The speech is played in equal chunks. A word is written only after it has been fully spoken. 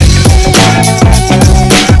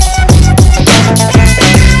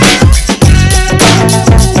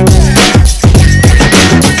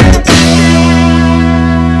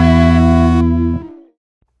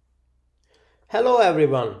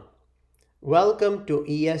everyone. Welcome to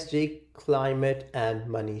ESG Climate and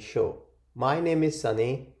Money Show. My name is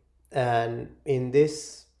Sunny, and in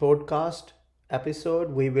this podcast episode,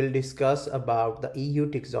 we will discuss about the EU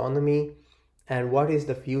taxonomy and what is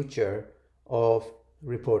the future of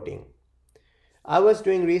reporting. I was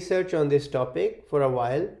doing research on this topic for a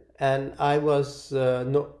while, and I was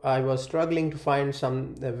struggling to find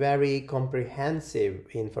some very comprehensive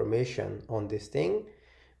information on this thing.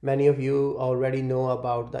 Many of you already know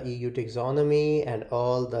about the EU taxonomy and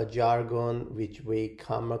all the jargon which we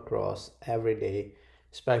come across every day,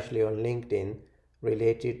 especially on LinkedIn,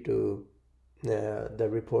 related to the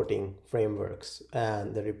reporting frameworks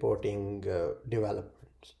and the reporting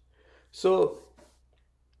developments. So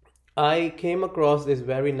I came across this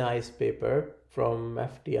very nice paper from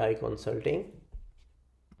FTI Consulting,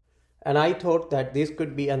 and I thought that this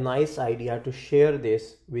could be a nice idea to share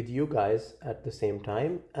this with you guys at the same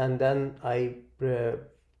time. And then I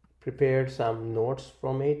prepared some notes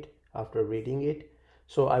from it after reading it.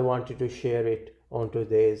 So I wanted to share it on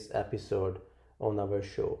today's episode on our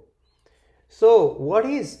show. So what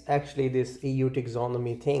is actually this EU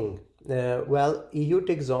taxonomy thing? EU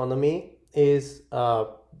taxonomy is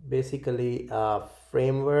basically a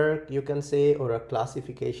framework, you can say, or a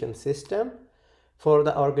classification system for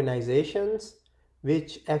the organizations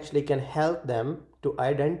which actually can help them to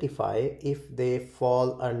identify if they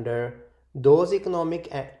fall under those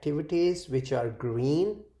economic activities which are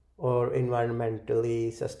green or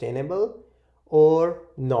environmentally sustainable or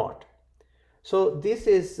not. So this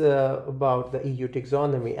is about the EU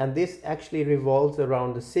taxonomy, and this actually revolves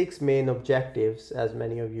around the 6 main objectives, as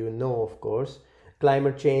many of you know, of course: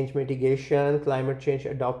 climate change mitigation, climate change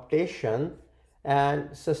adaptation, and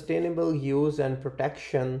sustainable use and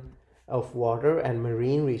protection of water and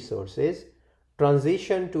marine resources,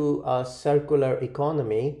 transition to a circular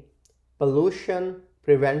economy, pollution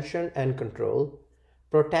prevention and control,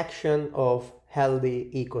 protection of healthy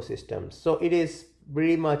ecosystems. So it is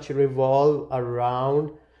very much revolve around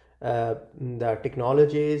the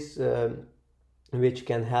technologies which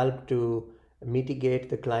can help to mitigate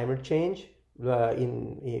the climate change,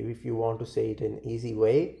 if you want to say it in easy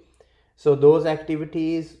way. So those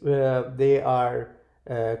activities, they are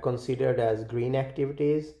considered as green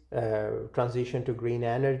activities. Transition to green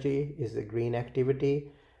energy is a green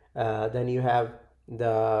activity. Then you have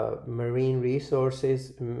the marine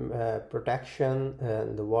resources protection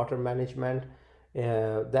and the water management.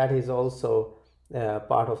 That is also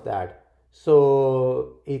part of that.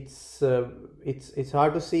 So it's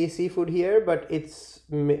hard to see seafood here, but is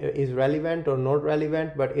relevant or not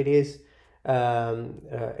relevant, but it is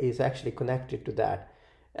actually connected to that.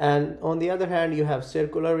 And on the other hand, you have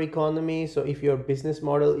circular economy. So if your business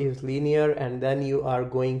model is linear and then you are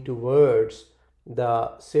going towards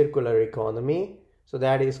the circular economy, so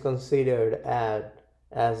that is considered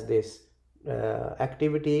as this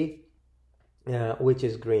activity which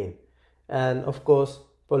is green. And of course,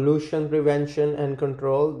 pollution prevention and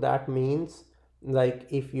control, that means like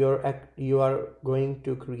if you are going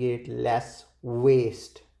to create less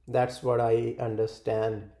waste. That's what I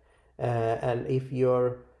understand. And if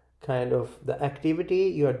your kind of the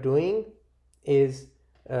activity you are doing is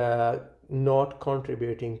not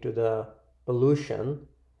contributing to the pollution,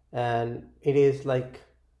 and it is like,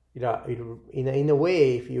 in a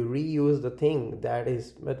way, if you reuse the thing, that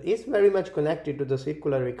is, but it's very much connected to the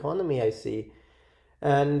circular economy, I see.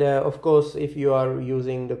 And of course, if you are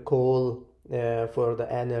using the coal for the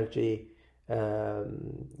energy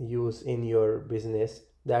use in your business,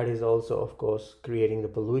 that is also, of course, creating the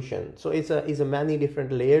pollution. So it's a many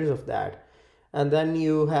different layers of that. And then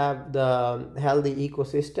you have the healthy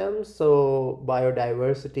ecosystems, so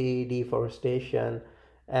biodiversity, deforestation,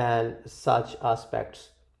 and such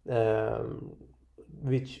aspects,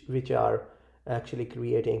 which are actually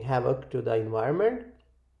creating havoc to the environment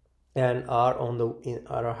and are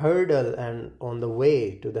a hurdle and on the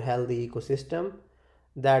way to the healthy ecosystem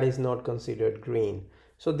that is not considered green.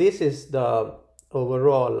 So this is the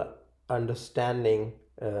overall understanding,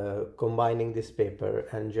 combining this paper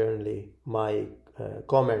and generally my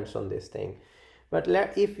comments on this thing. But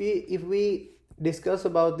if we discuss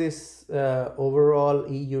about this overall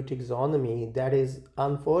EU taxonomy, that is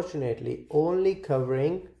unfortunately only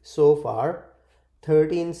covering so far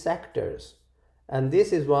 13 sectors, and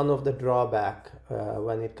this is one of the drawback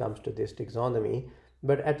when it comes to this taxonomy.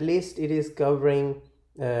 But at least it is covering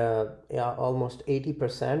almost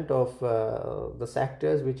 80% of the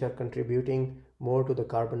sectors which are contributing more to the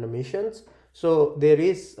carbon emissions. So there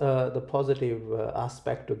is the positive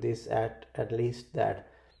aspect to this, at least that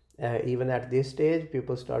even at this stage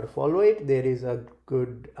people start to follow it. There is a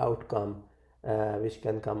good outcome which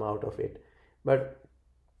can come out of it. But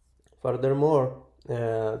furthermore,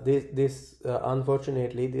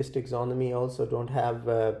 unfortunately, this taxonomy also don't have,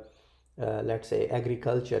 let's say,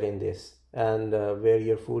 agriculture in this, and where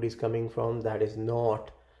your food is coming from, that is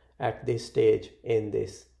not at this stage in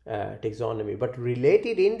this taxonomy. But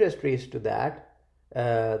related industries to that,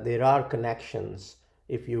 there are connections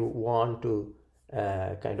if you want to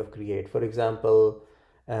kind of create. For example,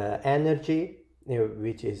 energy,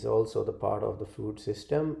 which is also the part of the food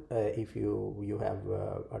system. If you have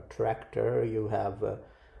a tractor, you have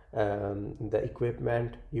the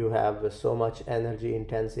equipment, you have so much energy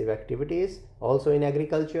intensive activities also in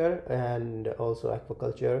agriculture and also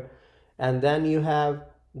aquaculture. And then you have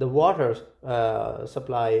the water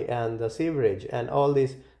supply and the sewerage, and all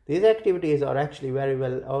these activities are actually very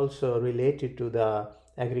well also related to the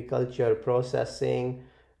agriculture processing,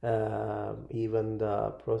 even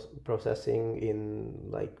the processing in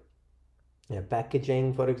like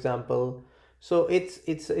packaging, for example. So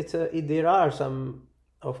there are some,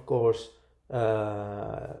 of course,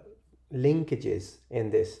 linkages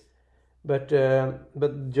in this, but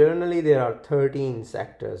generally there are 13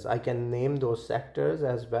 sectors. I can name those sectors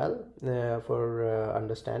as well for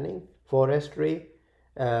understanding: forestry,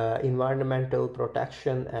 environmental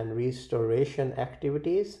protection and restoration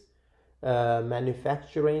activities,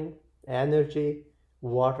 manufacturing, energy,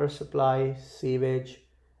 water supply, sewage,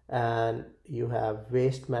 and you have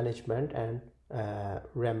waste management and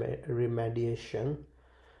remediation.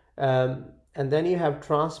 And then you have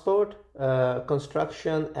transport,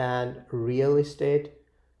 construction and real estate,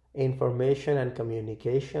 information and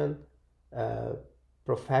communication,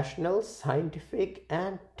 professional, scientific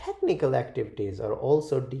and technical activities are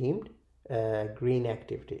also deemed green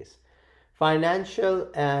activities. Financial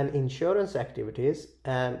and insurance activities,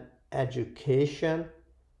 and education,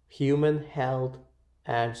 human health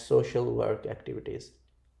and social work activities,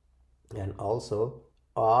 and also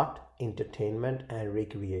art, entertainment and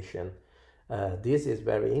recreation. This is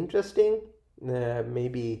very interesting.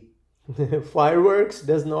 Maybe fireworks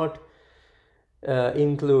does not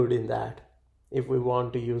include in that. If we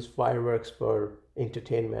want to use fireworks for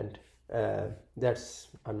entertainment,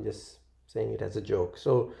 I'm just saying it as a joke.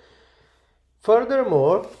 So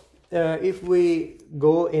furthermore, if we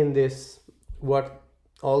go in this, what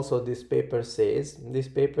also this paper says, this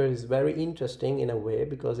paper is very interesting in a way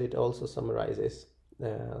because it also summarizes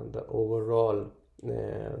the overall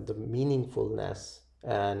the meaningfulness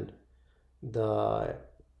and the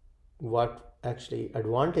what actually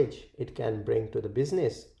advantage it can bring to the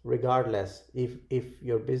business, regardless if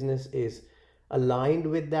your business is aligned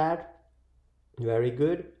with that, very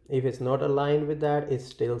good. If it's not aligned with that, it's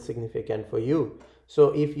still significant for you.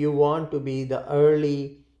 So if you want to be the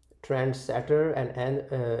early trendsetter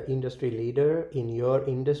and industry leader in your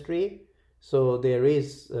industry, so there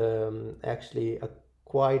is actually a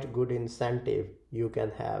quite good incentive you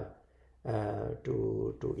can have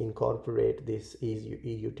to incorporate this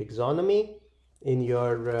EU taxonomy in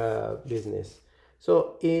your business.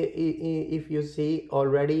 So if you see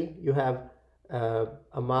already, you have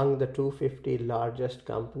among the 250 largest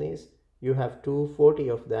companies, you have 240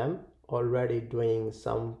 of them already doing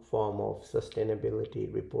some form of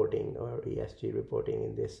sustainability reporting or ESG reporting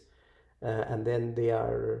in this, and then they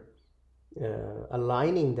are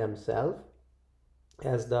aligning themselves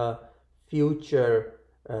as the future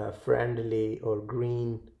friendly or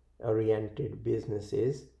green oriented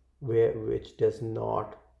businesses which does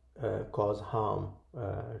not cause harm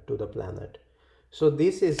to the planet. So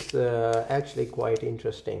this is actually quite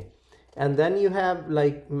interesting. And then you have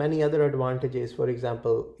like many other advantages. For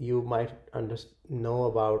example, you might know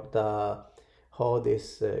about how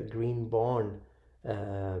this green bond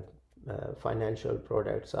financial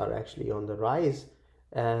products are actually on the rise,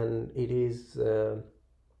 and it is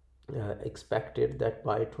expected that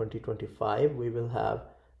by 2025 we will have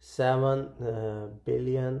 7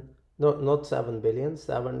 billion, not 7 billion,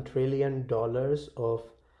 $7 trillion of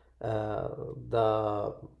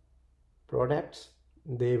the products,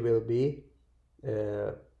 they will be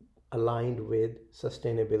aligned with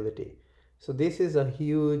sustainability. So this is a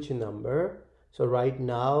huge number. So right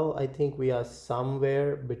now I think we are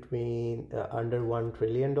somewhere between under $1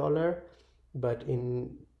 trillion, but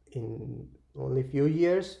in only few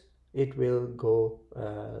years it will go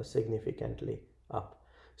significantly up.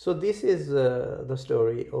 So this is the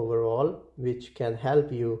story overall, which can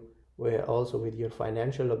help you also with your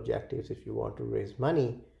financial objectives if you want to raise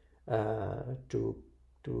money to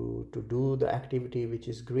do the activity which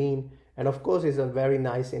is green. And of course it's a very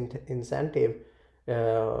nice incentive.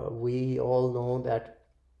 We all know that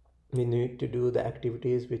we need to do the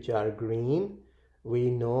activities which are green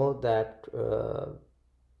We know that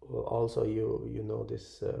also you know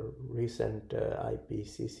this recent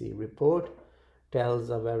IPCC report tells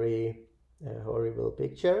a very horrible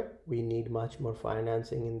picture. We need much more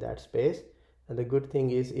financing in that space. And the good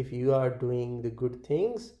thing is, if you are doing the good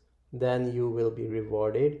things, then you will be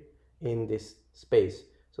rewarded in this space.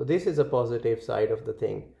 So this is a positive side of the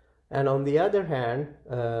thing. And on the other hand,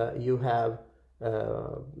 you have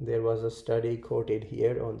there was a study quoted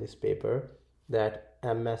here on this paper that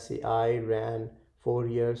MSCI ran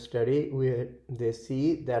 4-year study where they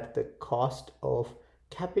see that the cost of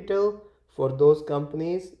capital for those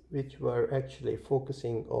companies which were actually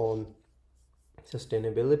focusing on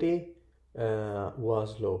sustainability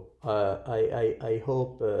was low. I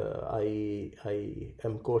hope I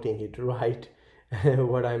am quoting it right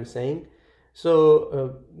what I'm saying.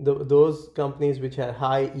 So those companies which have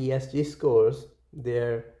high ESG scores,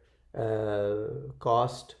 their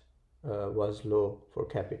cost was low for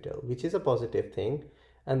capital, which is a positive thing.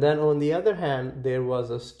 And then on the other hand, there was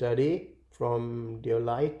a study from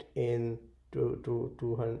Deloitte in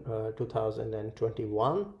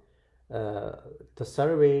 2021. The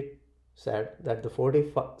survey said that the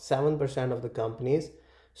 47% of the companies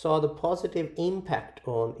saw the positive impact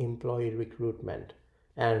on employee recruitment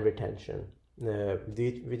and retention,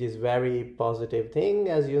 which is very positive thing.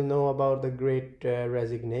 As you know about the great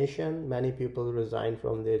resignation, many people resign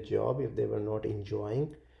from their job if they were not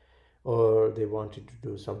enjoying or they wanted to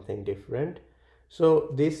do something different. So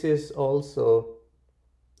this is also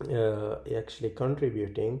actually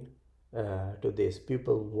contributing to this.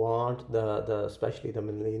 People want the especially the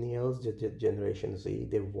millennials, Generation Z,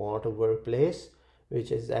 they want a workplace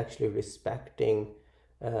which is actually respecting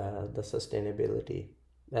the sustainability.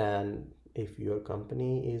 And if your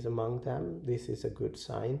company is among them, this is a good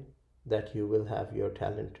sign that you will have your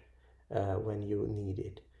talent when you need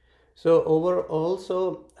it. So overall,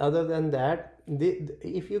 so other than that,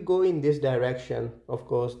 if you go in this direction, of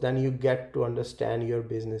course, then you get to understand your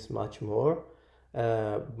business much more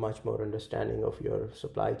understanding of your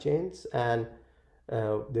supply chains, and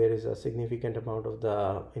there is a significant amount of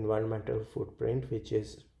the environmental footprint which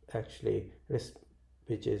is actually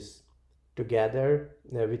which is together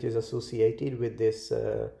which is associated with this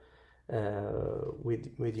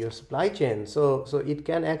with your supply chain. So it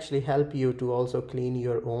can actually help you to also clean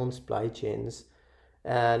your own supply chains.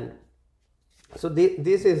 And so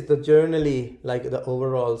this is the generally like the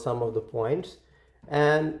overall sum of the points.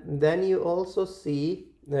 And then you also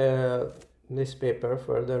see this paper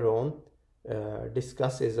further on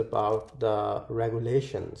discusses about the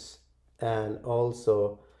regulations and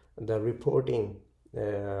also the reporting,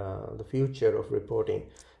 the future of reporting.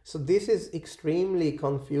 So this is extremely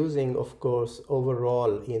confusing, of course,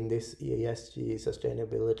 overall in this ESG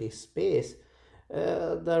sustainability space.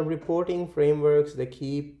 The reporting frameworks, they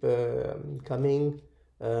keep coming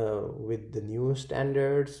with the new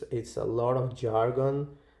standards. It's a lot of jargon.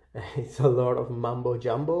 It's a lot of mumbo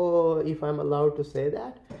jumbo, if I'm allowed to say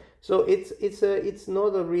that. So it's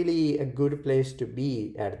not a really a good place to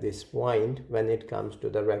be at this point when it comes to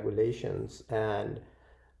the regulations and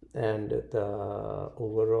the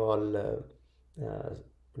overall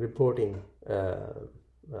reporting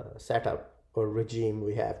setup or regime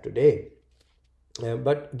we have today.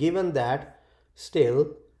 But given that,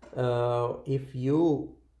 still, if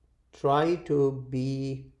you try to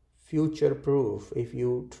be future proof, if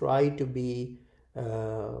you try to be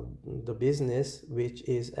the business which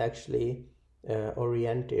is actually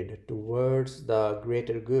oriented towards the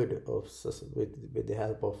greater good of with the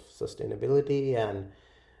help of sustainability, and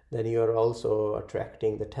then you are also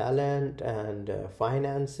attracting the talent and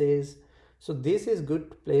finances, so this is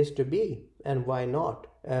good place to be. And why not?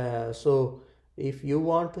 So if you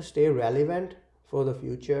want to stay relevant for the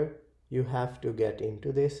future, you have to get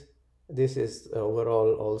into this. This is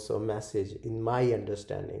overall also message in my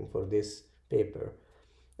understanding for this paper.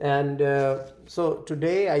 And so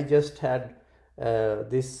today I just had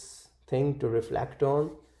this thing to reflect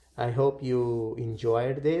on. I hope you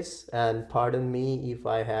enjoyed this, and pardon me if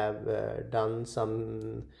I have done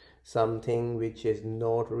something which is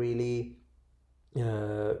not really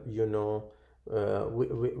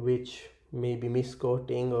which may be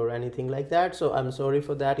misquoting or anything like that. So I'm sorry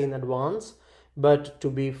for that in advance. But to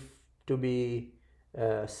be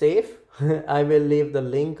safe, I will leave the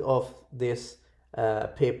link of this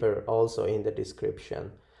paper also in the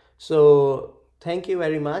description. So thank you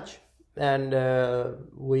very much, and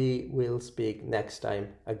we will speak next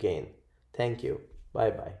time again. Thank you.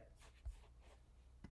 Bye bye.